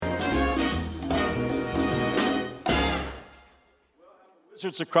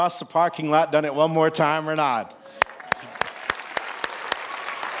wizards across the parking lot done it one more time or not?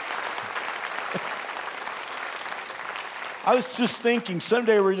 I was just thinking,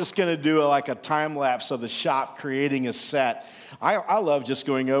 someday we're just going to do a time lapse of the shop creating a set. I love just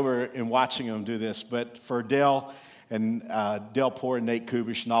going over and watching them do this, but for Dale and Dale Poor and Nate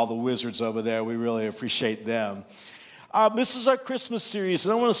Kubish and all the wizards over there, we really appreciate them. This is our Christmas series,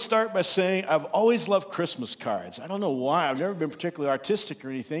 and I want to start by saying I've always loved Christmas cards. I don't know why. I've never been particularly artistic or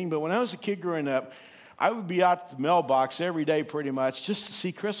anything, but when I was a kid growing up, I would be out at the mailbox every day pretty much just to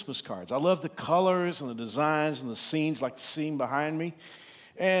see Christmas cards. I love the colors and the designs and the scenes, like the scene behind me.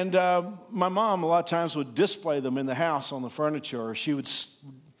 And my mom a lot of times would display them in the house on the furniture, or she would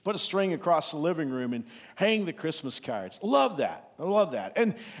put a string across the living room and hang the Christmas cards. I love that.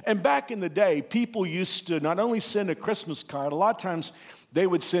 And back in the day, people used to not only send a Christmas card, a lot of times they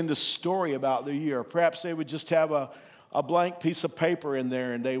would send a story about their year. Perhaps they would just have a blank piece of paper in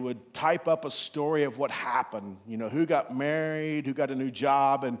there, and they would type up a story of what happened, who got married, who got a new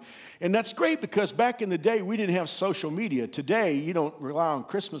job. And that's great because back in the day, we didn't have social media. Today, you don't rely on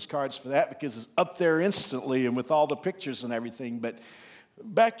Christmas cards for that because it's up there instantly and with all the pictures and everything. But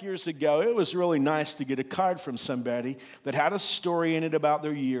back years ago, it was really nice to get a card from somebody that had a story in it about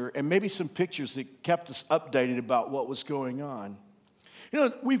their year and maybe some pictures that kept us updated about what was going on.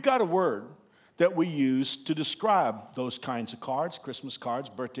 We've got a word that we use to describe those kinds of cards, Christmas cards,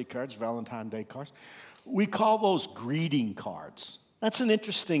 birthday cards, Valentine's Day cards. We call those greeting cards. That's an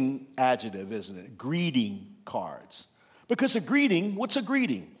interesting adjective, isn't it? Greeting cards. Because what's a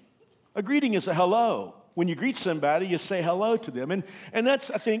greeting? A greeting is a hello. When you greet somebody, you say hello to them. And that's,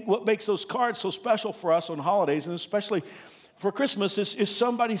 I think, what makes those cards so special for us on holidays, and especially for Christmas, is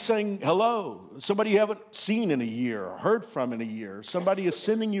somebody saying hello. Somebody you haven't seen in a year or heard from in a year. Somebody is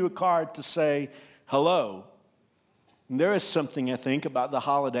sending you a card to say hello. And there is something, I think, about the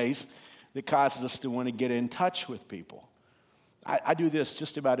holidays that causes us to want to get in touch with people. I do this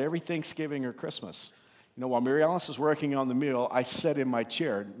just about every Thanksgiving or Christmas. While Mary Alice is working on the meal, I sit in my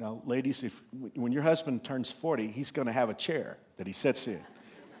chair. Now, ladies, when your husband turns 40, he's going to have a chair that he sits in.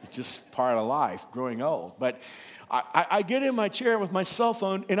 It's just part of life, growing old. But I get in my chair with my cell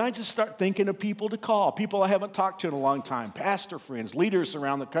phone, and I just start thinking of people to call, people I haven't talked to in a long time, pastor friends, leaders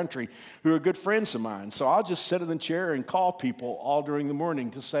around the country who are good friends of mine. So I'll just sit in the chair and call people all during the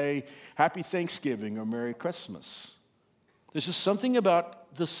morning to say Happy Thanksgiving or Merry Christmas. There's just something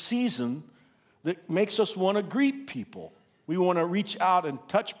about the season that makes us want to greet people. We want to reach out and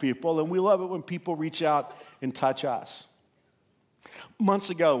touch people, and we love it when people reach out and touch us. Months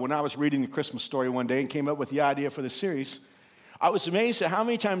ago, when I was reading the Christmas story one day and came up with the idea for the series, I was amazed at how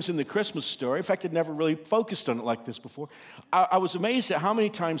many times in the Christmas story, in fact, I'd never really focused on it like this before, I was amazed at how many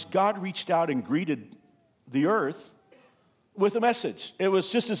times God reached out and greeted the earth with a message. It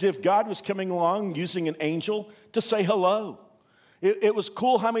was just as if God was coming along using an angel to say hello. It was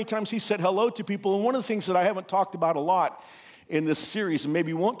cool how many times he said hello to people. And one of the things that I haven't talked about a lot in this series, and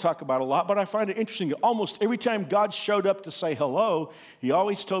maybe won't talk about a lot, but I find it interesting that almost every time God showed up to say hello, he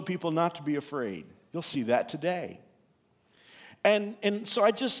always told people not to be afraid. You'll see that today. And so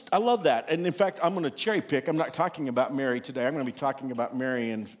I love that. And in fact, I'm going to cherry pick. I'm not talking about Mary today. I'm going to be talking about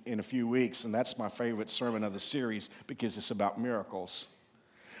Mary in a few weeks, and that's my favorite sermon of the series because it's about miracles.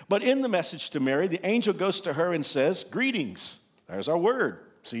 But in the message to Mary, the angel goes to her and says, greetings. There's our word,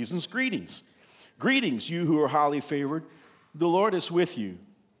 season's greetings. Greetings, you who are highly favored. The Lord is with you.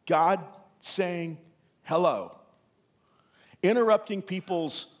 God saying hello. Interrupting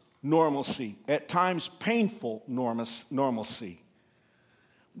people's normalcy, at times painful normalcy.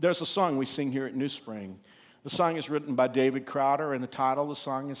 There's a song we sing here at New Spring. The song is written by David Crowder, and the title of the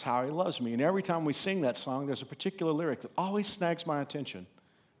song is How He Loves Me. And every time we sing that song, there's a particular lyric that always snags my attention.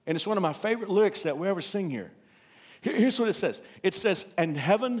 And it's one of my favorite lyrics that we ever sing here. Here's what it says. It says, and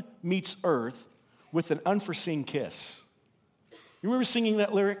heaven meets earth with an unforeseen kiss. You remember singing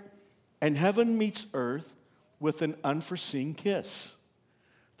that lyric? And heaven meets earth with an unforeseen kiss.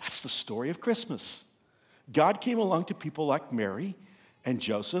 That's the story of Christmas. God came along to people like Mary and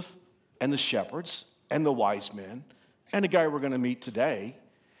Joseph and the shepherds and the wise men and the guy we're going to meet today.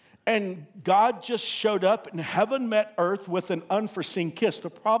 And God just showed up, and heaven met earth with an unforeseen kiss. The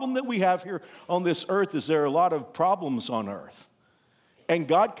problem that we have here on this earth is there are a lot of problems on earth. And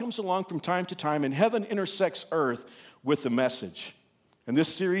God comes along from time to time, and heaven intersects earth with the message. And this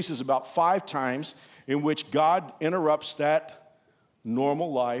series is about 5 times in which God interrupts that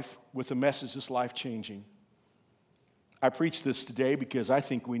normal life with a message that's life-changing. I preach this today because I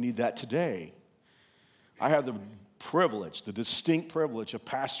think we need that today. I have the distinct privilege of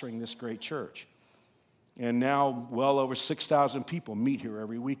pastoring this great church. And now well over 6,000 people meet here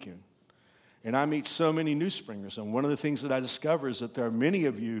every weekend. And I meet so many New Springers. And one of the things that I discover is that there are many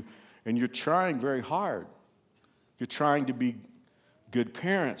of you, and you're trying very hard. You're trying to be good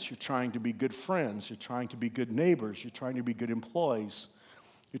parents. You're trying to be good friends. You're trying to be good neighbors. You're trying to be good employees.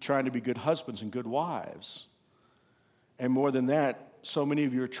 You're trying to be good husbands and good wives. And more than that, so many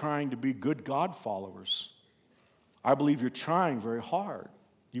of you are trying to be good God followers. I believe you're trying very hard.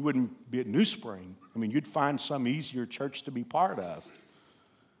 You wouldn't be at New Spring. I mean, you'd find some easier church to be part of.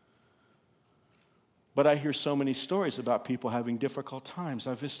 But I hear so many stories about people having difficult times.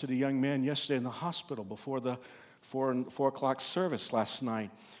 I visited a young man yesterday in the hospital before the 4 o'clock service last night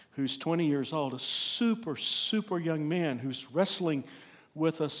who's 20 years old, a super, super young man who's wrestling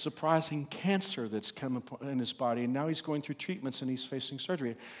with a surprising cancer that's come in his body, and now he's going through treatments and he's facing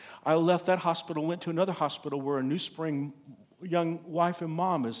surgery. I left that hospital, went to another hospital where a New Spring young wife and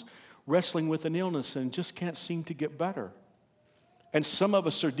mom is wrestling with an illness and just can't seem to get better. And some of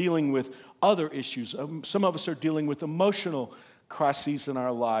us are dealing with other issues. Some of us are dealing with emotional crises in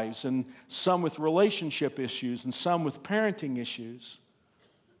our lives, and some with relationship issues, and some with parenting issues.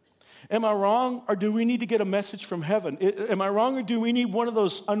 Am I wrong, or do we need to get a message from heaven? Am I wrong, or do we need one of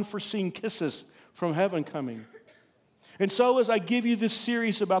those unforeseen kisses from heaven coming? And so as I give you this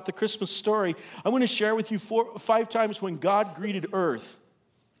series about the Christmas story, I want to share with you 5 times when God greeted earth,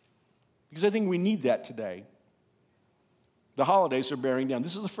 because I think we need that today. The holidays are bearing down.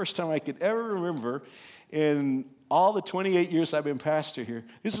 This is the first time I could ever remember in all the 28 years I've been pastor here.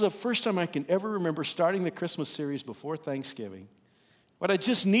 This is the first time I can ever remember starting the Christmas series before Thanksgiving. But I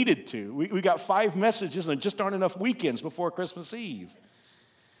just needed to. We got 5 messages and just aren't enough weekends before Christmas Eve.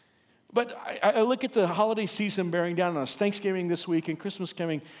 But I look at the holiday season bearing down on us, Thanksgiving this week and Christmas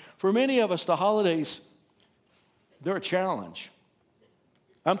coming. For many of us, the holidays, they're a challenge.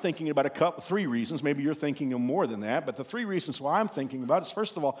 I'm thinking about 3 reasons. Maybe you're thinking of more than that, but the 3 reasons why I'm thinking about it is,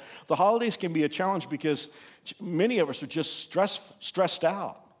 first of all, the holidays can be a challenge because many of us are just stressed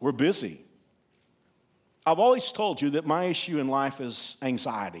out. We're busy. I've always told you that my issue in life is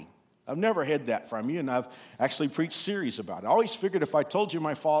anxiety. I've never hid that from you, and I've actually preached series about it. I always figured if I told you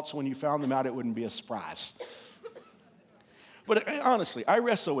my faults when you found them out, it wouldn't be a surprise. But honestly, I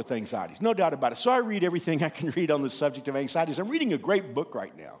wrestle with anxieties, no doubt about it. So I read everything I can read on the subject of anxieties. I'm reading a great book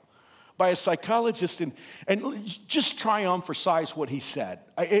right now by a psychologist, and just try on for size what he said.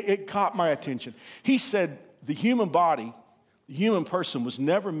 It caught my attention. He said the human body, the human person was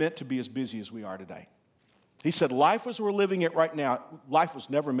never meant to be as busy as we are today. He said life as we're living it right now, life was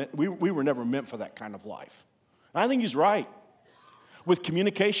never meant, we were never meant for that kind of life. And I think he's right. With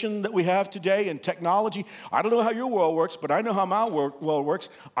communication that we have today and technology, I don't know how your world works, but I know how my world works.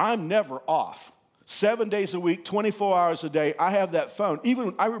 I'm never off. 7 days a week, 24 hours a day, I have that phone.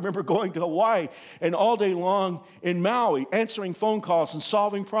 Even I remember going to Hawaii and all day long in Maui, answering phone calls and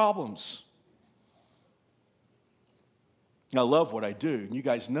solving problems. I love what I do, and you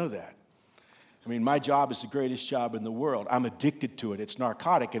guys know that. I mean, my job is the greatest job in the world. I'm addicted to it. It's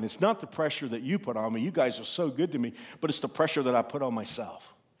narcotic, and it's not the pressure that you put on me. You guys are so good to me, but it's the pressure that I put on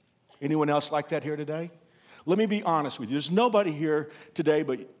myself. Anyone else like that here today? Let me be honest with you. There's nobody here today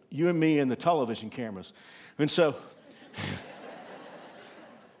but you and me and the television cameras. And so,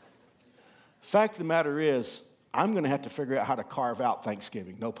 fact of the matter is, I'm going to have to figure out how to carve out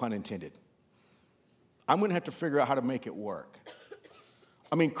Thanksgiving, no pun intended. I'm going to have to figure out how to make it work.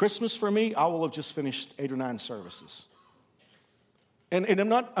 I mean, Christmas for me, I will have just finished 8 or 9 services. And I'm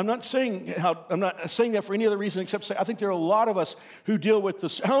not saying that for any other reason except to say I think there are a lot of us who deal with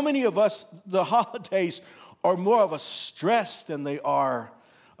this. How many of us, the holidays are more of a stress than they are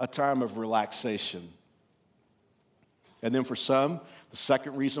a time of relaxation? And then for some, the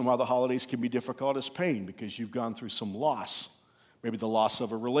second reason why the holidays can be difficult is pain, because you've gone through some loss. Maybe the loss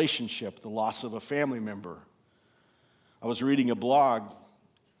of a relationship, the loss of a family member. I was reading a blog,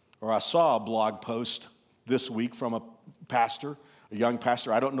 or I saw a blog post this week from a pastor, a young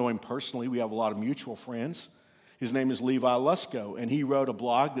pastor. I don't know him personally. We have a lot of mutual friends. His name is Levi Lusko, and he wrote a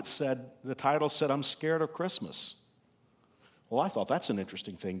blog that said, the title said, "I'm scared of Christmas." Well, I thought that's an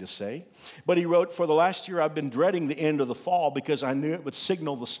interesting thing to say. But he wrote, "For the last year, I've been dreading the end of the fall because I knew it would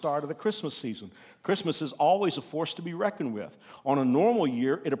signal the start of the Christmas season. Christmas is always a force to be reckoned with. On a normal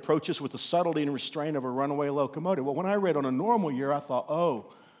year, it approaches with the subtlety and restraint of a runaway locomotive." Well, when I read on a normal year, I thought,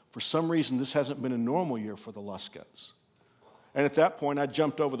 for some reason, this hasn't been a normal year for the Luskos. And at that point, I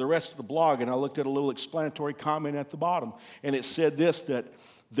jumped over the rest of the blog, and I looked at a little explanatory comment at the bottom. And it said this, that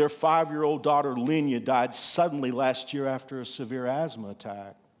their 5-year-old daughter, Lenya, died suddenly last year after a severe asthma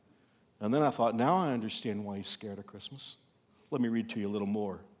attack. And then I thought, now I understand why he's scared of Christmas. Let me read to you a little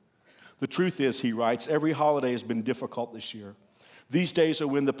more. The truth is, he writes, every holiday has been difficult this year. These days are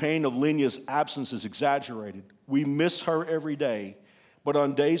when the pain of Lenya's absence is exaggerated. We miss her every day. But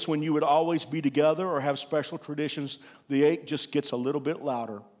on days when you would always be together or have special traditions, the ache just gets a little bit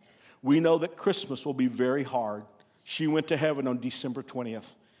louder. We know that Christmas will be very hard. She went to heaven on December 20th,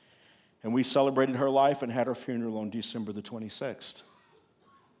 and we celebrated her life and had her funeral on December the 26th.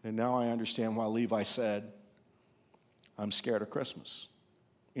 And now I understand why Levi said, I'm scared of Christmas.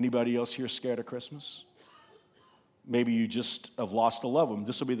 Anybody else here scared of Christmas? Maybe you just have lost a loved one.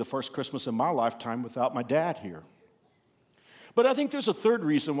 This will be the first Christmas in my lifetime without my dad here. But I think there's a third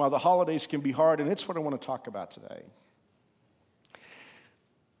reason why the holidays can be hard, and it's what I want to talk about today.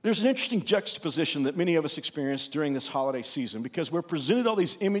 There's an interesting juxtaposition that many of us experience during this holiday season because we're presented all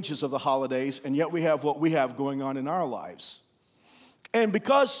these images of the holidays, and yet we have what we have going on in our lives. And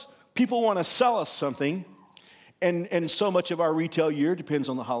because people want to sell us something, and so much of our retail year depends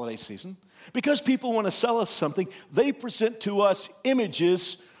on the holiday season, because people want to sell us something, they present to us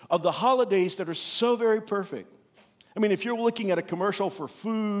images of the holidays that are so very perfect. I mean, if you're looking at a commercial for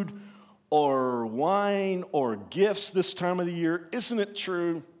food or wine or gifts this time of the year, isn't it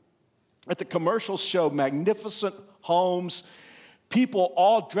true that the commercials show magnificent homes, people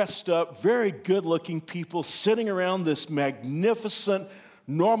all dressed up, very good-looking people sitting around this magnificent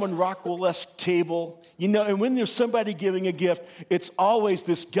Norman Rockwell-esque table, you know, and when there's somebody giving a gift, it's always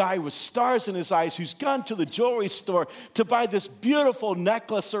this guy with stars in his eyes who's gone to the jewelry store to buy this beautiful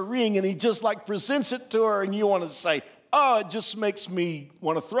necklace or ring, and he just like presents it to her, and you want to say, oh, it just makes me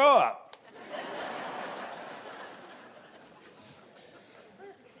want to throw up.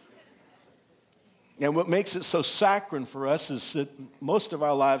 And what makes it so saccharine for us is that most of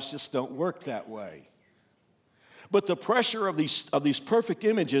our lives just don't work that way. But the pressure of these perfect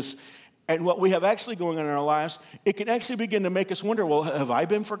images and what we have actually going on in our lives, it can actually begin to make us wonder, well, have I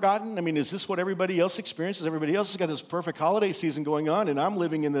been forgotten? I mean, is this what everybody else experiences? Everybody else has got this perfect holiday season going on, and I'm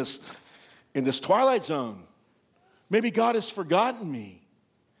living in this twilight zone. Maybe God has forgotten me.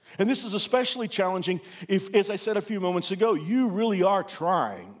 And this is especially challenging if, as I said a few moments ago, you really are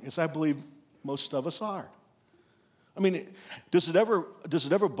trying, as I believe most of us are. I mean, does it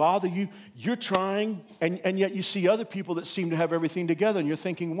ever bother you? You're trying, and yet you see other people that seem to have everything together, and you're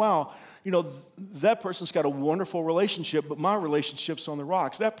thinking, wow, you know, that person's got a wonderful relationship, but my relationship's on the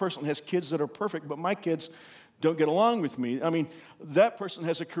rocks. That person has kids that are perfect, but my kids don't get along with me. I mean, that person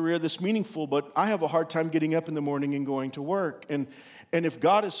has a career that's meaningful, but I have a hard time getting up in the morning and going to work. And if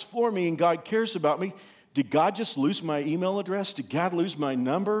God is for me and God cares about me, did God just lose my email address? Did God lose my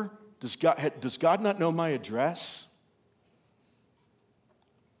number? Does God not know my address?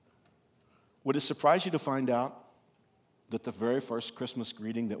 Would it surprise you to find out that the very first Christmas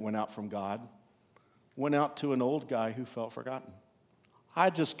greeting that went out from God went out to an old guy who felt forgotten?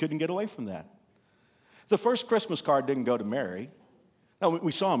 I just couldn't get away from that. The first Christmas card didn't go to Mary. Now,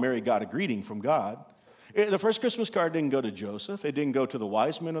 we saw Mary got a greeting from God. The first Christmas card didn't go to Joseph. It didn't go to the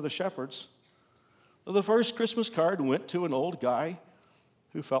wise men or the shepherds. The first Christmas card went to an old guy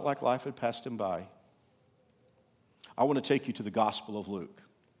who felt like life had passed him by. I want to take you to the Gospel of Luke.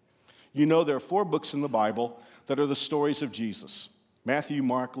 You know there are 4 books in the Bible that are the stories of Jesus: Matthew,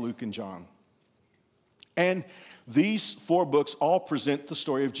 Mark, Luke, and John. And these 4 books all present the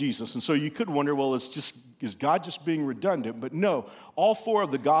story of Jesus. And so you could wonder, well, is God just being redundant? But no, all 4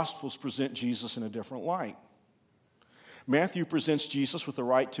 of the Gospels present Jesus in a different light. Matthew presents Jesus with the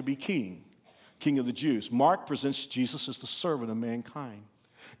right to be king of the Jews. Mark presents Jesus as the servant of mankind.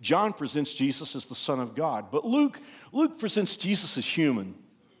 John presents Jesus as the Son of God. But Luke presents Jesus as human.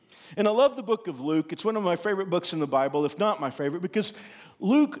 And I love the book of Luke. It's one of my favorite books in the Bible, if not my favorite, because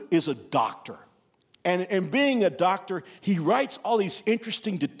Luke is a doctor. And being a doctor, he writes all these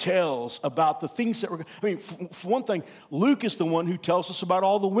interesting details about the things that were... I mean, for one thing, Luke is the one who tells us about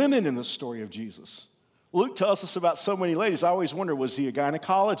all the women in the story of Jesus. Luke tells us about so many ladies. I always wonder, was he a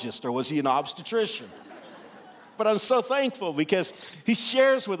gynecologist or was he an obstetrician? But I'm so thankful because he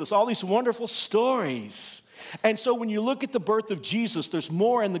shares with us all these wonderful stories. And so when you look at the birth of Jesus, there's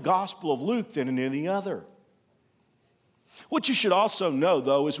more in the Gospel of Luke than in any other. What you should also know,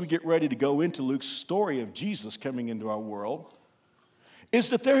 though, as we get ready to go into Luke's story of Jesus coming into our world, is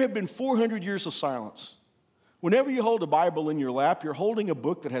that there have been 400 years of silence. Whenever you hold a Bible in your lap, you're holding a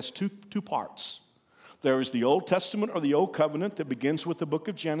book that has two parts. There is the Old Testament or the Old Covenant that begins with the book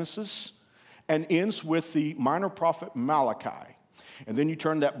of Genesis and ends with the minor prophet Malachi. And then you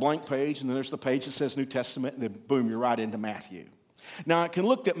turn that blank page, and then there's the page that says New Testament, and then boom, you're right into Matthew. Now, it can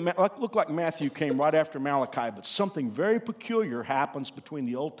look like Matthew came right after Malachi, but something very peculiar happens between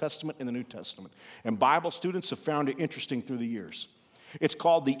the Old Testament and the New Testament. And Bible students have found it interesting through the years. It's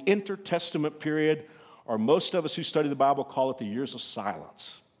called the intertestament period, or most of us who study the Bible call it the years of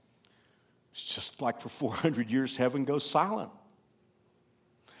silence. It's just like for 400 years, heaven goes silent.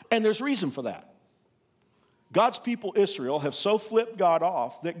 And there's reason for that. God's people, Israel, have so flipped God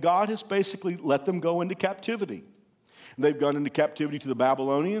off that God has basically let them go into captivity. And they've gone into captivity to the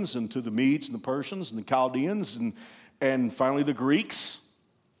Babylonians and to the Medes and the Persians and the Chaldeans and finally the Greeks.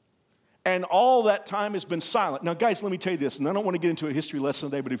 And all that time has been silent. Now, guys, let me tell you this, and I don't want to get into a history lesson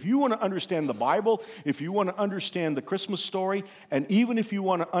today, but if you want to understand the Bible, if you want to understand the Christmas story, and even if you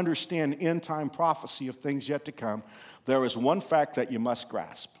want to understand end-time prophecy of things yet to come, there is one fact that you must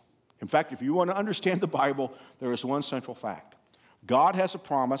grasp. In fact, if you want to understand the Bible, there is one central fact. God has a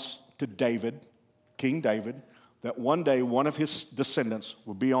promise to David, King David, that one day one of his descendants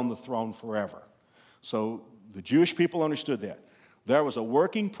will be on the throne forever. So the Jewish people understood that. There was a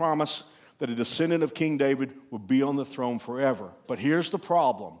working promise that a descendant of King David would be on the throne forever. But here's the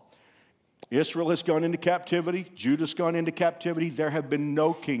problem. Israel has gone into captivity. Judah's gone into captivity. There have been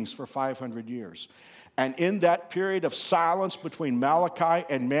no kings for 500 years. And in that period of silence between Malachi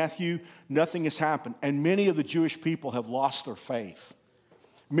and Matthew, nothing has happened. And many of the Jewish people have lost their faith.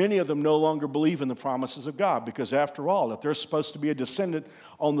 Many of them no longer believe in the promises of God because, after all, if there's supposed to be a descendant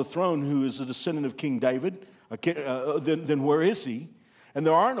on the throne who is a descendant of King David, then where is he? And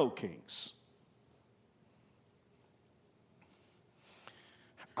there are no kings.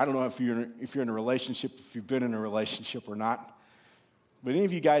 I don't know if you're in a relationship, if you've been in a relationship or not, but any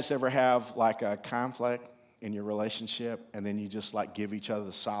of you guys ever have like a conflict in your relationship and then you just like give each other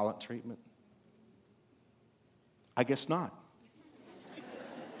the silent treatment? I guess not.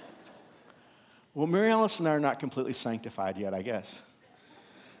 Well, Mary Alice and I are not completely sanctified yet, I guess.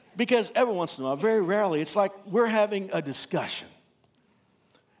 Because every once in a while, very rarely, it's like we're having a discussion.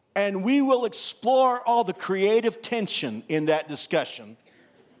 And we will explore all the creative tension in that discussion.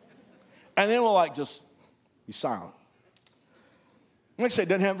 And then we'll like just be silent. Like I say, it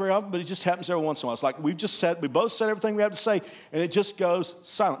doesn't happen very often, but it just happens every once in a while. It's like we both said everything we have to say, and it just goes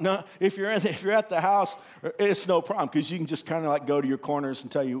silent. Now, if you're at the house, it's no problem because you can just kind of like go to your corners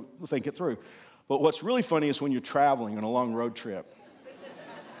until you think it through. But what's really funny is when you're traveling on a long road trip,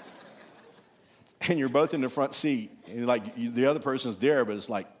 and you're both in the front seat, and like the other person's there, but it's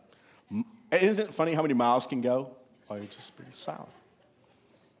like, isn't it funny how many miles can go? Oh, you're just pretty silent.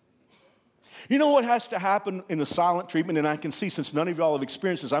 You know what has to happen in the silent treatment, and I can see since none of y'all have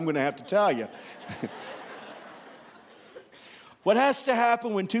experienced this, I'm going to have to tell you. What has to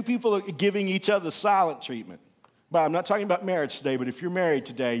happen when two people are giving each other the silent treatment? But I'm not talking about marriage today, but if you're married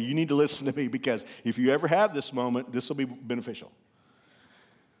today, you need to listen to me because if you ever have this moment, this will be beneficial.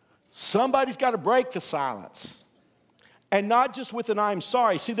 Somebody's got to break the silence. And not just with an I'm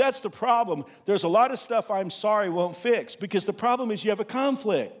sorry. See, that's the problem. There's a lot of stuff I'm sorry won't fix because the problem is you have a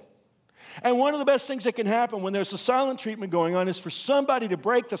conflict. And one of the best things that can happen when there's a silent treatment going on is for somebody to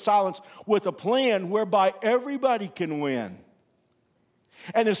break the silence with a plan whereby everybody can win.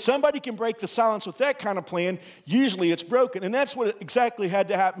 And if somebody can break the silence with that kind of plan, usually it's broken. And that's what exactly had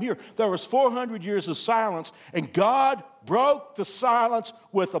to happen here. There was 400 years of silence, and God broke the silence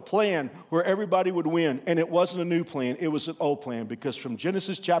with a plan where everybody would win. And it wasn't a new plan, it was an old plan, because from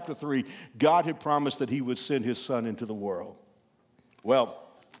Genesis chapter 3, God had promised that he would send his son into the world. Well,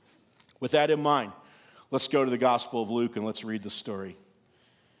 with that in mind, let's go to the Gospel of Luke and let's read the story.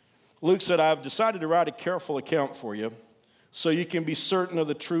 Luke said, "I've decided to write a careful account for you, so you can be certain of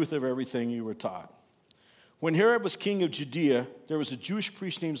the truth of everything you were taught. When Herod was king of Judea, there was a Jewish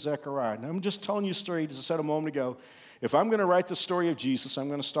priest named Zechariah." Now, I'm just telling you a story, as I said a moment ago. If I'm going to write the story of Jesus, I'm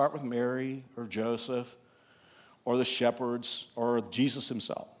going to start with Mary or Joseph or the shepherds or Jesus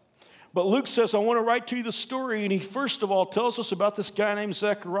himself. But Luke says, I want to write to you the story, and he first of all tells us about this guy named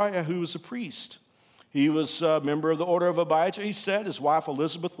Zechariah who was a priest. He was a member of the order of Abijah, he said. His wife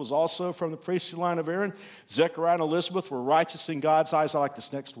Elizabeth was also from the priestly line of Aaron. Zechariah and Elizabeth were righteous in God's eyes. I like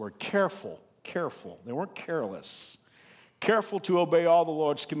this next word, careful. They weren't careless. Careful to obey all the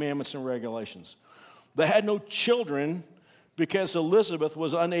Lord's commandments and regulations. They had no children because Elizabeth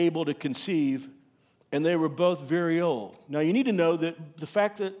was unable to conceive, and they were both very old. Now, you need to know that the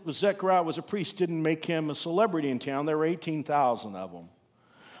fact that Zechariah was a priest didn't make him a celebrity in town. There were 18,000 of them.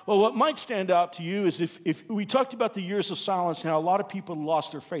 Well, what might stand out to you is if we talked about the years of silence and how a lot of people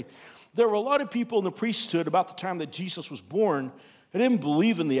lost their faith. There were a lot of people in the priesthood about the time that Jesus was born. They didn't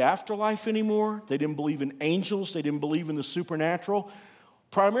believe in the afterlife anymore. They didn't believe in angels. They didn't believe in the supernatural.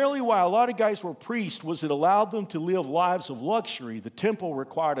 Primarily why a lot of guys were priests was it allowed them to live lives of luxury. The temple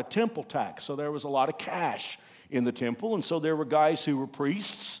required a temple tax, so there was a lot of cash in the temple. And so there were guys who were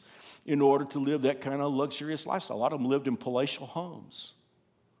priests, in order to live that kind of luxurious lifestyle. A lot of them lived in palatial homes.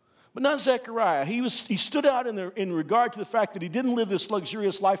 But not Zechariah. He stood out in regard to the fact that he didn't live this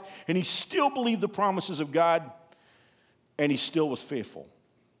luxurious life, and he still believed the promises of God, and he still was faithful.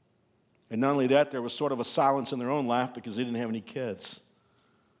 And not only that, there was sort of a silence in their own life because they didn't have any kids.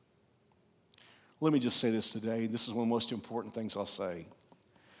 Let me just say this today. This is one of the most important things I'll say.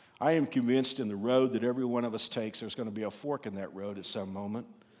 I am convinced in the road that every one of us takes, there's going to be a fork in that road at some moment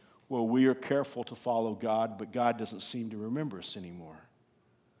where we are careful to follow God, but God doesn't seem to remember us anymore.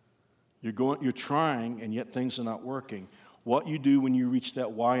 You're trying, and yet things are not working. What you do when you reach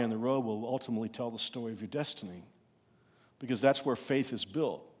that Y in the road will ultimately tell the story of your destiny, because that's where faith is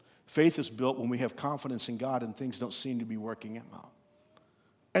built. Faith is built when we have confidence in God and things don't seem to be working out.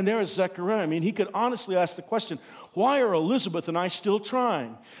 And there is Zechariah. I mean, he could honestly ask the question, why are Elizabeth and I still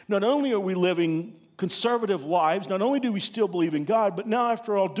trying? Not only are we living conservative lives, not only do we still believe in God, but now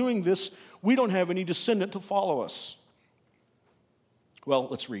after all doing this, we don't have any descendant to follow us. Well,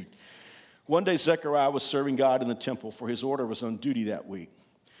 let's read. One day Zechariah was serving God in the temple, for his order was on duty that week.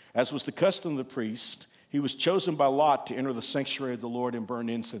 As was the custom of the priest, he was chosen by lot to enter the sanctuary of the Lord and burn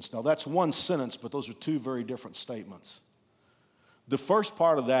incense. Now, that's one sentence, but those are two very different statements. The first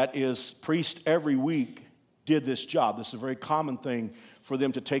part of that is priests every week did this job. This is a very common thing for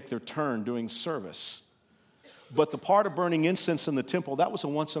them to take their turn doing service. But the part of burning incense in the temple, that was a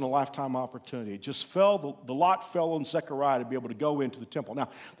once-in-a-lifetime opportunity. It just fell, the lot fell on Zechariah to be able to go into the temple. Now,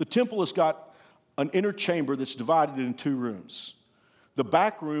 the temple has got an inner chamber that's divided into two rooms. The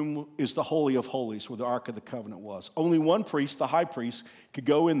back room is the Holy of Holies, where the Ark of the Covenant was. Only one priest, the high priest, could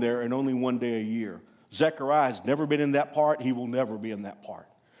go in there, and only one day a year. Zechariah has never been in that part. He will never be in that part.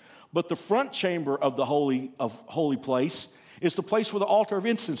 But the front chamber of the holy place is the place where the altar of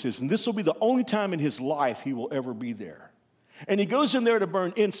incense is. And this will be the only time in his life he will ever be there. And he goes in there to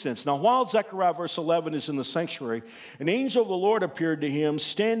burn incense. Now, while Zechariah, verse 11, is in the sanctuary, an angel of the Lord appeared to him,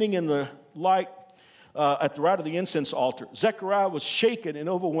 standing in the light at the right of the incense altar. Zechariah was shaken and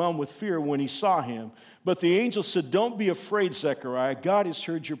overwhelmed with fear when he saw him. But the angel said, "Don't be afraid, Zechariah. God has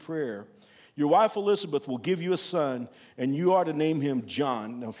heard your prayer. Your wife Elizabeth will give you a son, and you are to name him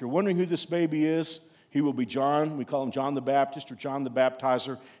John." Now, if you're wondering who this baby is, he will be John. We call him John the Baptist or John the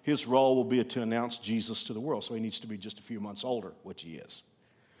Baptizer. His role will be to announce Jesus to the world. So he needs to be just a few months older, which he is.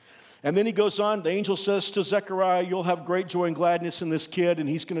 And then he goes on. The angel says to Zechariah, "You'll have great joy and gladness in this kid, and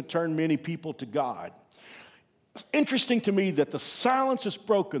he's going to turn many people to God." It's interesting to me that the silence is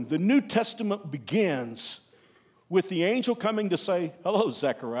broken. The New Testament begins with the angel coming to say, "Hello,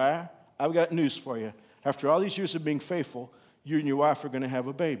 Zechariah. I've got news for you. After all these years of being faithful, you and your wife are going to have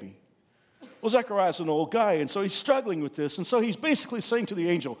a baby." Well, Zechariah's an old guy, and so he's struggling with this. And so he's basically saying to the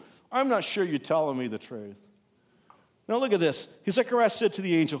angel, "I'm not sure you're telling me the truth." Now look at this. Zechariah said to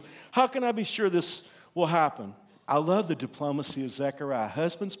the angel, "How can I be sure this will happen?" I love the diplomacy of Zechariah.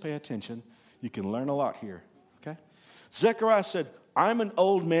 Husbands, pay attention. You can learn a lot here, okay? Zechariah said, "I'm an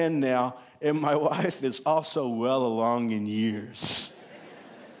old man now, and my wife is also well along in years."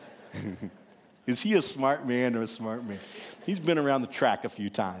 Is he a smart man or a smart man? He's been around the track a few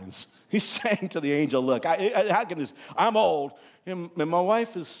times. He's saying to the angel, "Look, how can this? I'm old, and my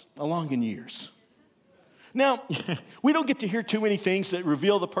wife is along in years." Now, we don't get to hear too many things that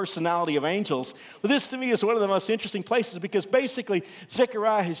reveal the personality of angels, but this to me is one of the most interesting places because basically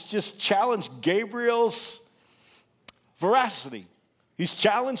Zechariah has just challenged Gabriel's veracity. He's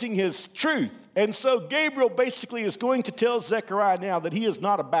challenging his truth. And so Gabriel basically is going to tell Zechariah now that he is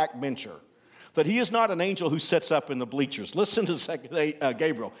not a backbencher, that he is not an angel who sits up in the bleachers. Listen to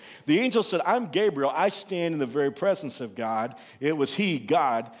Gabriel. The angel said, "I'm Gabriel. I stand in the very presence of God. It was he,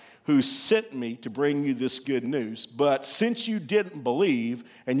 God, who sent me to bring you this good news. But since you didn't believe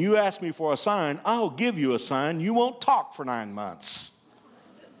and you asked me for a sign, I'll give you a sign. You won't talk for 9 months."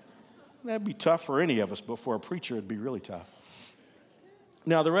 That'd be tough for any of us, but for a preacher, it'd be really tough.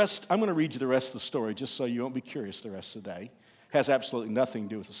 Now, the rest, I'm going to read you the rest of the story just so you won't be curious the rest of the day. It has absolutely nothing to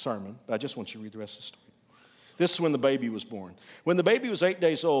do with the sermon, but I just want you to read the rest of the story. This is when the baby was born. When the baby was 8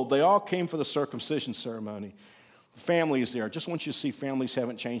 days old, they all came for the circumcision ceremony. The family is there. I just want you to see families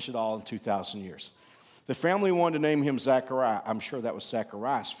haven't changed at all in 2,000 years. The family wanted to name him Zechariah. I'm sure that was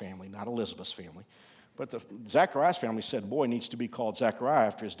Zechariah's family, not Elizabeth's family. But Zechariah's family said, "Boy needs to be called Zechariah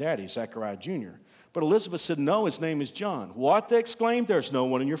after his daddy, Zechariah Jr." But Elizabeth said, "No, his name is John." "What?" they exclaimed. "There's no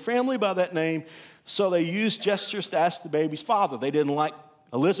one in your family by that name." So they used gestures to ask the baby's father. They didn't like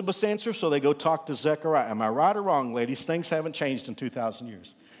Elizabeth's answer, so they go talk to Zechariah. Am I right or wrong, ladies? Things haven't changed in 2,000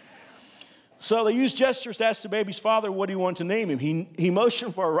 years. So they used gestures to ask the baby's father what he wanted to name him. He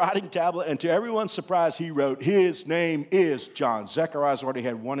motioned for a writing tablet, and to everyone's surprise, he wrote, "His name is John." Zechariah's already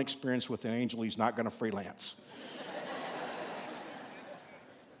had one experience with an angel. He's not going to freelance.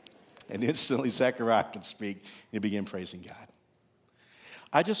 And instantly, Zechariah could speak, and he began praising God.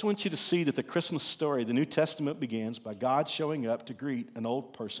 I just want you to see that the Christmas story, the New Testament, begins by God showing up to greet an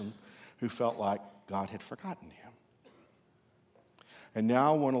old person who felt like God had forgotten him. And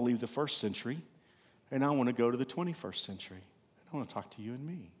now I want to leave the first century, and I want to go to the 21st century. And I want to talk to you and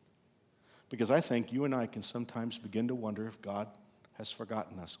me. Because I think you and I can sometimes begin to wonder if God has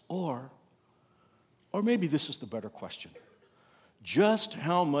forgotten us. Or maybe this is the better question. Just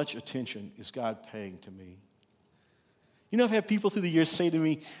how much attention is God paying to me? You know, I've had people through the years say to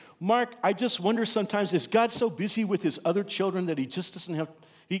me, "Mark, I just wonder sometimes, is God so busy with his other children that he just doesn't have,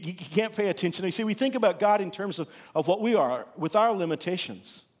 he can't pay attention?" They say, we think about God in terms of what we are, with our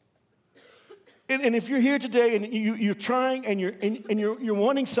limitations. And if you're here today and you're trying and you're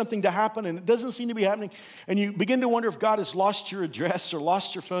wanting something to happen and it doesn't seem to be happening, and you begin to wonder if God has lost your address or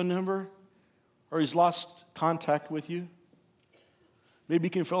lost your phone number or he's lost contact with you, maybe you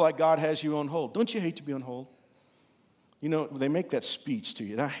can feel like God has you on hold. Don't you hate to be on hold? You know, they make that speech to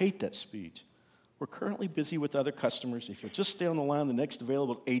you, and I hate that speech. "We're currently busy with other customers. If you'll just stay on the line, the next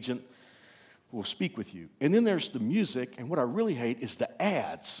available agent will speak with you." And then there's the music, and what I really hate is the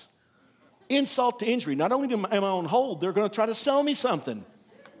ads. Insult to injury. Not only am I on hold, they're going to try to sell me something.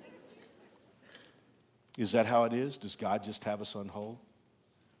 Is that how it is? Does God just have us on hold?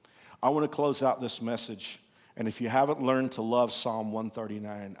 I want to close out this message, and if you haven't learned to love Psalm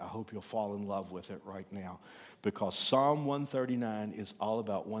 139, I hope you'll fall in love with it right now. Because Psalm 139 is all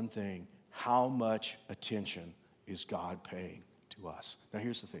about one thing: how much attention is God paying to us? Now,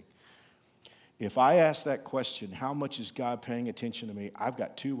 here's the thing. If I ask that question, how much is God paying attention to me, I've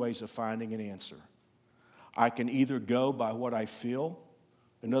got two ways of finding an answer. I can either go by what I feel.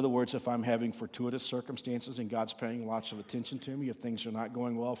 In other words, if I'm having fortuitous circumstances and God's paying lots of attention to me, if things are not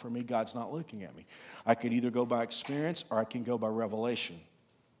going well for me, God's not looking at me. I can either go by experience or I can go by revelation.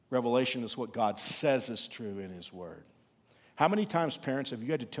 Revelation is what God says is true in his word. How many times, parents, have you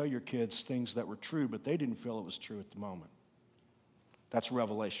had to tell your kids things that were true, but they didn't feel it was true at the moment? That's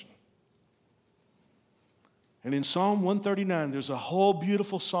revelation. And in Psalm 139, there's a whole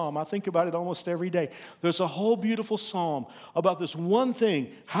beautiful psalm. I think about it almost every day. There's a whole beautiful psalm about this one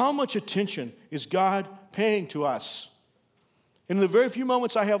thing: how much attention is God paying to us? In the very few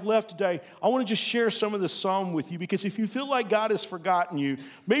moments I have left today, I want to just share some of this psalm with you, because if you feel like God has forgotten you,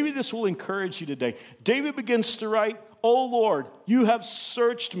 maybe this will encourage you today. David begins to write, "O Lord, you have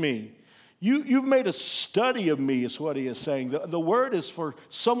searched me. You've made a study of me," is what he is saying. The word is for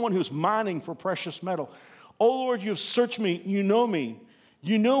someone who's mining for precious metal. "O Lord, you have searched me. You know me.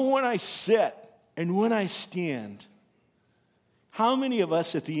 You know when I sit and when I stand." How many of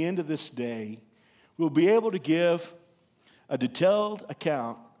us at the end of this day will be able to give a detailed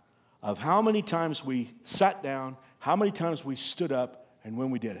account of how many times we sat down, how many times we stood up, and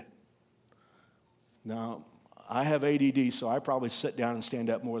when we did it? Now, I have ADD, so I probably sit down and stand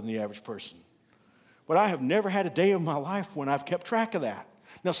up more than the average person. But I have never had a day of my life when I've kept track of that.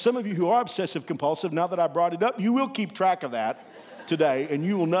 Now, some of you who are obsessive compulsive, now that I brought it up, you will keep track of that today, and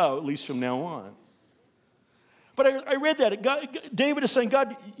you will know, at least from now on. But I read that. David is saying,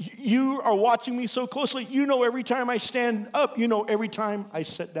 "God, you are watching me so closely. You know every time I stand up. You know every time I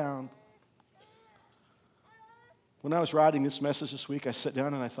sit down." When I was writing this message this week, I sat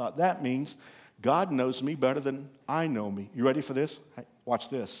down and I thought, that means God knows me better than I know me. You ready for this? Watch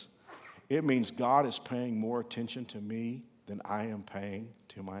this. It means God is paying more attention to me than I am paying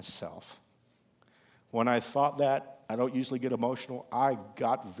to myself. When I thought that, I don't usually get emotional. I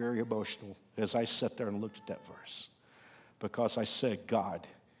got very emotional as I sat there and looked at that verse, because I said, "God,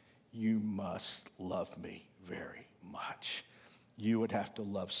 you must love me very much. You would have to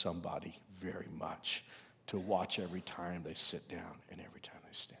love somebody very much to watch every time they sit down and every time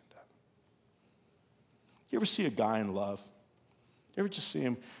they stand up." You ever see a guy in love? You ever just see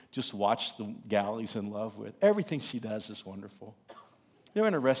him just watch the gal he's in love with? Everything she does is wonderful. They're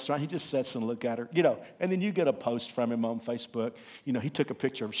in a restaurant, he just sits and looks at her, and then you get a post from him on Facebook. He took a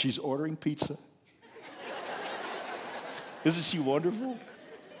picture of her. She's ordering pizza. Isn't she wonderful?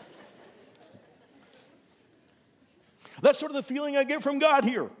 That's sort of the feeling I get from God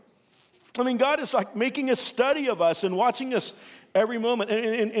here. I mean, God is like making a study of us and watching us every moment.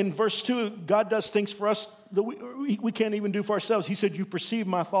 And in verse 2, God does things for us that we can't even do for ourselves. He said, "You perceive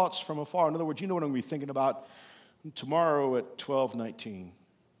my thoughts from afar." In other words, you know what I'm going to be thinking about tomorrow at 12:19.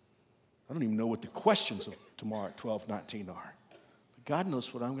 I don't even know what the questions of tomorrow at 12:19 are. But God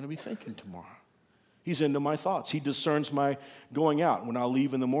knows what I'm going to be thinking tomorrow. He's into my thoughts. He discerns my going out when I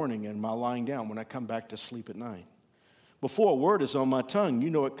leave in the morning and my lying down when I come back to sleep at night. Before a word is on my tongue, you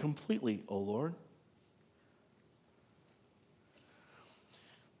know it completely, O Lord.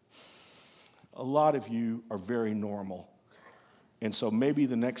 A lot of you are very normal. And so maybe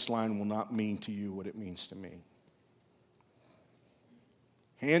the next line will not mean to you what it means to me.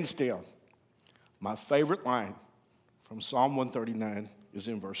 Hands down, my favorite line from Psalm 139 is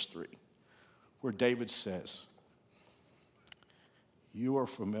in verse 3, where David says, you are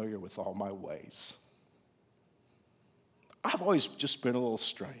familiar with all my ways. I've always just been a little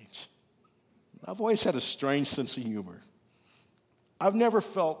strange. I've always had a strange sense of humor. I've never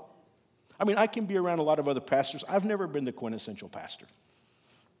felt, I can be around a lot of other pastors. I've never been the quintessential pastor.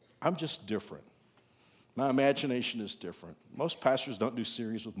 I'm just different. My imagination is different. Most pastors don't do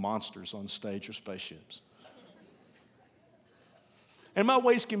series with monsters on stage or spaceships. And my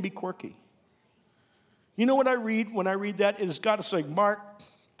ways can be quirky. You know what I read when I read that? It is God saying, Mark,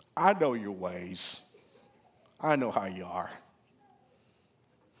 I know your ways. I know how you are.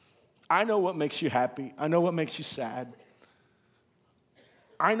 I know what makes you happy. I know what makes you sad.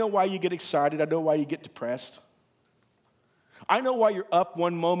 I know why you get excited. I know why you get depressed. I know why you're up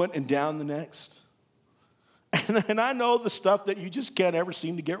one moment and down the next. And I know the stuff that you just can't ever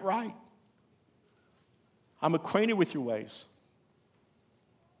seem to get right. I'm acquainted with your ways.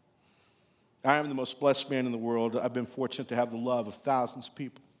 I am the most blessed man in the world. I've been fortunate to have the love of thousands of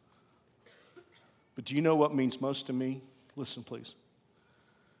people. But do you know what means most to me? Listen, please.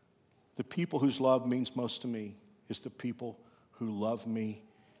 The people whose love means most to me is the people who love me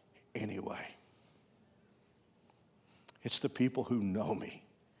anyway. It's the people who know me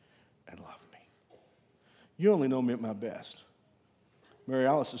and love me. You only know me at my best. Mary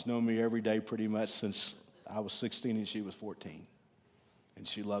Alice has known me every day pretty much since I was 16 and she was 14. And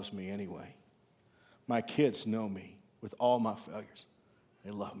she loves me anyway. My kids know me with all my failures.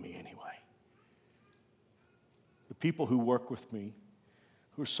 They love me anyway. The people who work with me,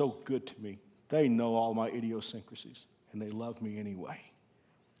 who are so good to me, they know all my idiosyncrasies, and they love me anyway.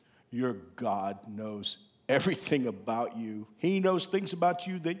 Your God knows everything about you. He knows things about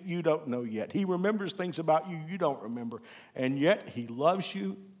you that you don't know yet. He remembers things about you you don't remember, and yet he loves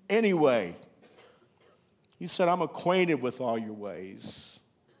you anyway. He said, I'm acquainted with all your ways.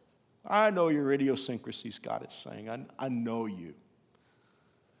 I know your idiosyncrasies, God is saying. I know you.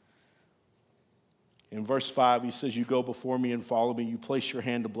 In verse 5, he says, you go before me and follow me. You place your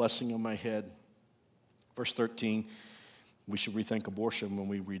hand of blessing on my head. Verse 13, we should rethink abortion when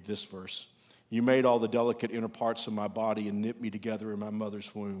we read this verse. You made all the delicate inner parts of my body and knit me together in my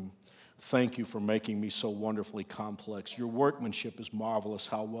mother's womb. Thank you for making me so wonderfully complex. Your workmanship is marvelous,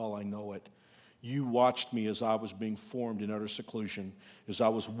 how well I know it. You watched me as I was being formed in utter seclusion, as I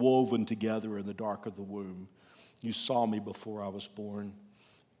was woven together in the dark of the womb. You saw me before I was born.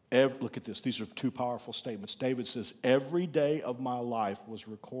 Look at this. These are two powerful statements. David says, every day of my life was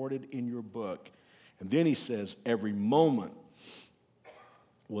recorded in your book. And then he says, every moment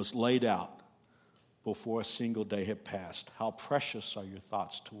was laid out before a single day had passed. How precious are your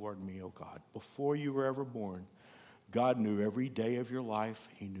thoughts toward me, O God. Before you were ever born, God knew every day of your life.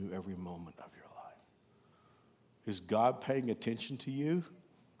 He knew every moment of your life. Is God paying attention to you?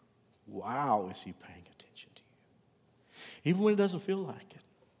 Wow, is he paying attention to you? Even when it doesn't feel like it.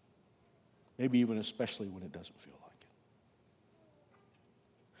 Maybe even especially when it doesn't feel like it.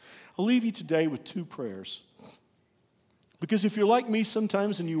 I'll leave you today with two prayers. Because if you're like me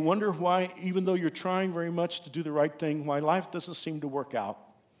sometimes and you wonder why, even though you're trying very much to do the right thing, why life doesn't seem to work out.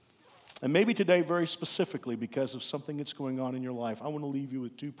 And maybe today very specifically because of something that's going on in your life, I want to leave you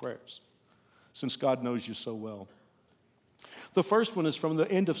with two prayers, since God knows you so well. The first one is from the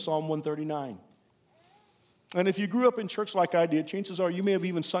end of Psalm 139. And if you grew up in church like I did, chances are you may have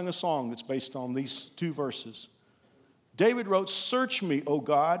even sung a song that's based on these two verses. David wrote, search me, O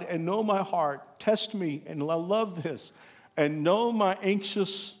God, and know my heart. Test me, and I love this, and know my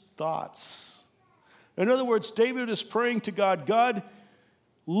anxious thoughts. In other words, David is praying to God, God,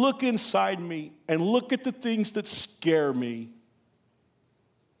 look inside me and look at the things that scare me.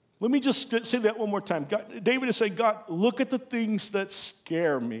 Let me just say that one more time. David is saying, God, look at the things that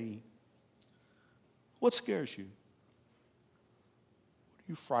scare me. What scares you? What are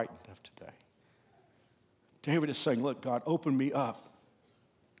you frightened of today? David is saying, look, God, open me up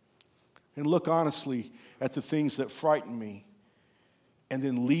and look honestly at the things that frighten me and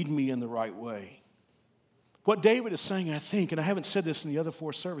then lead me in the right way. What David is saying, I think, and I haven't said this in the other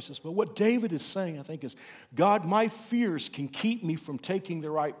 4 services, but what David is saying, I think, is, God, my fears can keep me from taking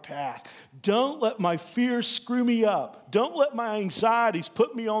the right path. Don't let my fears screw me up. Don't let my anxieties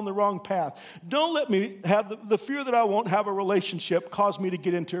put me on the wrong path. Don't let me have the fear that I won't have a relationship cause me to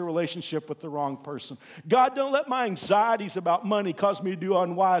get into a relationship with the wrong person. God, don't let my anxieties about money cause me to do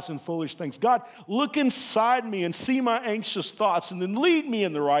unwise and foolish things. God, look inside me and see my anxious thoughts and then lead me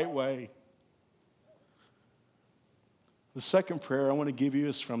in the right way. The second prayer I want to give you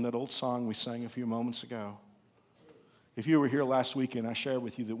is from that old song we sang a few moments ago. If you were here last weekend, I shared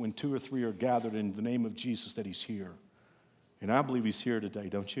with you that when 2 or 3 are gathered in the name of Jesus, that he's here. And I believe he's here today,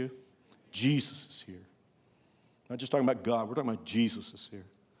 don't you? Jesus is here. Not just talking about God, we're talking about Jesus is here.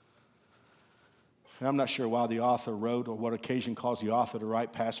 And I'm not sure why the author wrote or what occasion caused the author to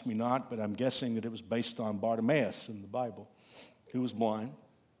write "Pass Me Not," but I'm guessing that it was based on Bartimaeus in the Bible, who was blind,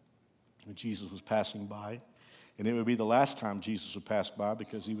 and Jesus was passing by. And it would be the last time Jesus would pass by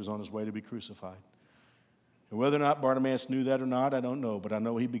because he was on his way to be crucified. And whether or not Bartimaeus knew that or not, I don't know. But I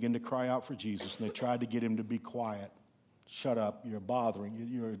know he began to cry out for Jesus, and they tried to get him to be quiet. Shut up, you're bothering,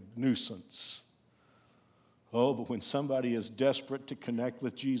 you're a nuisance. Oh, but when somebody is desperate to connect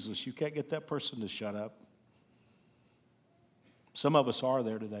with Jesus, you can't get that person to shut up. Some of us are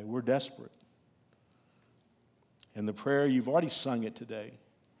there today. We're desperate. And the prayer, you've already sung it today.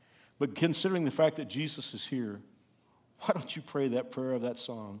 But considering the fact that Jesus is here, why don't you pray that prayer of that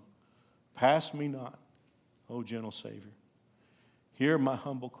song? Pass me not, O gentle Savior. Hear my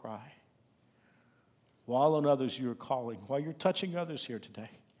humble cry. While on others you are calling, while you're touching others here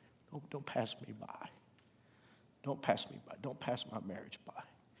today, don't pass me by. Don't pass me by. Don't pass my marriage by.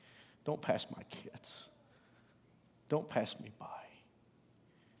 Don't pass my kids. Don't pass me by.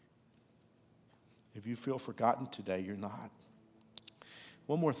 If you feel forgotten today, you're not.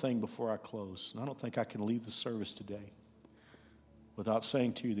 One more thing before I close. I don't think I can leave the service today without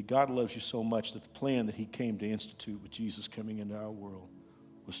saying to you that God loves you so much that the plan that he came to institute with Jesus coming into our world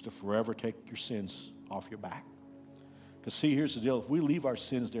was to forever take your sins off your back. Because see, here's the deal. If we leave our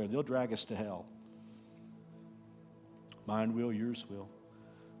sins there, they'll drag us to hell. Mine will, yours will.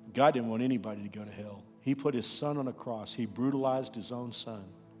 God didn't want anybody to go to hell. He put his son on a cross. He brutalized his own son,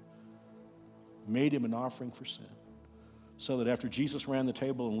 made him an offering for sin, so that after Jesus ran the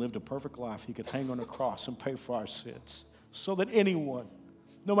table and lived a perfect life, he could hang on a cross and pay for our sins. So that anyone,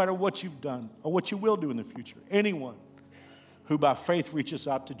 no matter what you've done or what you will do in the future, anyone who by faith reaches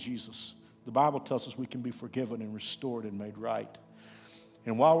out to Jesus, the Bible tells us we can be forgiven and restored and made right.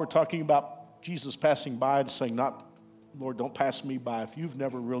 And while we're talking about Jesus passing by and saying, not, Lord, don't pass me by, if you've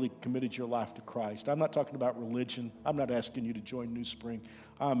never really committed your life to Christ, I'm not talking about religion. I'm not asking you to join New Spring.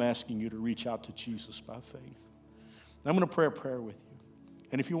 I'm asking you to reach out to Jesus by faith. I'm going to pray a prayer with you.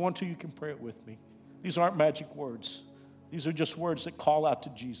 And if you want to, you can pray it with me. These aren't magic words. These are just words that call out to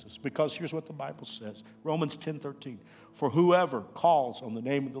Jesus. Because here's what the Bible says. Romans 10:13. For whoever calls on the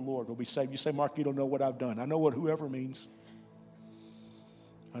name of the Lord will be saved. You say, Mark, you don't know what I've done. I know what whoever means.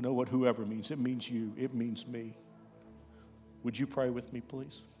 I know what whoever means. It means you. It means me. Would you pray with me,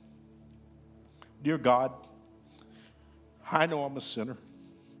 please? Dear God, I know I'm a sinner.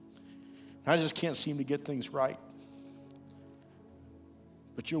 I just can't seem to get things right.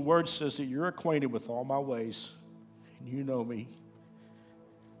 But your word says that you're acquainted with all my ways, and you know me.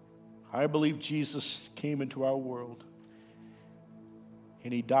 I believe Jesus came into our world,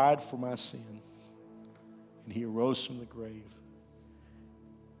 and he died for my sin, and he arose from the grave.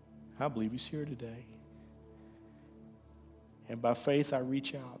 I believe he's here today. And by faith, I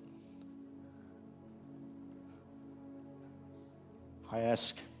reach out. I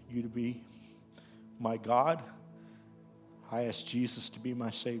ask you to be my God. I ask Jesus to be my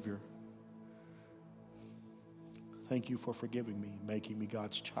Savior. Thank you for forgiving me, making me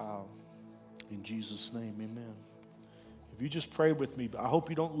God's child. In Jesus' name, amen. If you just pray with me, I hope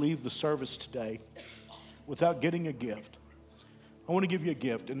you don't leave the service today without getting a gift. I want to give you a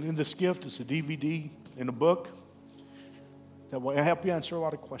gift. And in this gift is a DVD and a book that will help you answer a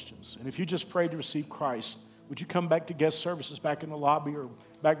lot of questions. And if you just prayed to receive Christ, would you come back to guest services back in the lobby or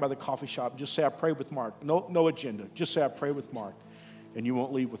back by the coffee shop and just say, I prayed with Mark. No agenda. Just say, I prayed with Mark. And you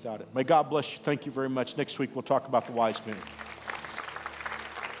won't leave without it. May God bless you. Thank you very much. Next week, we'll talk about the wise men.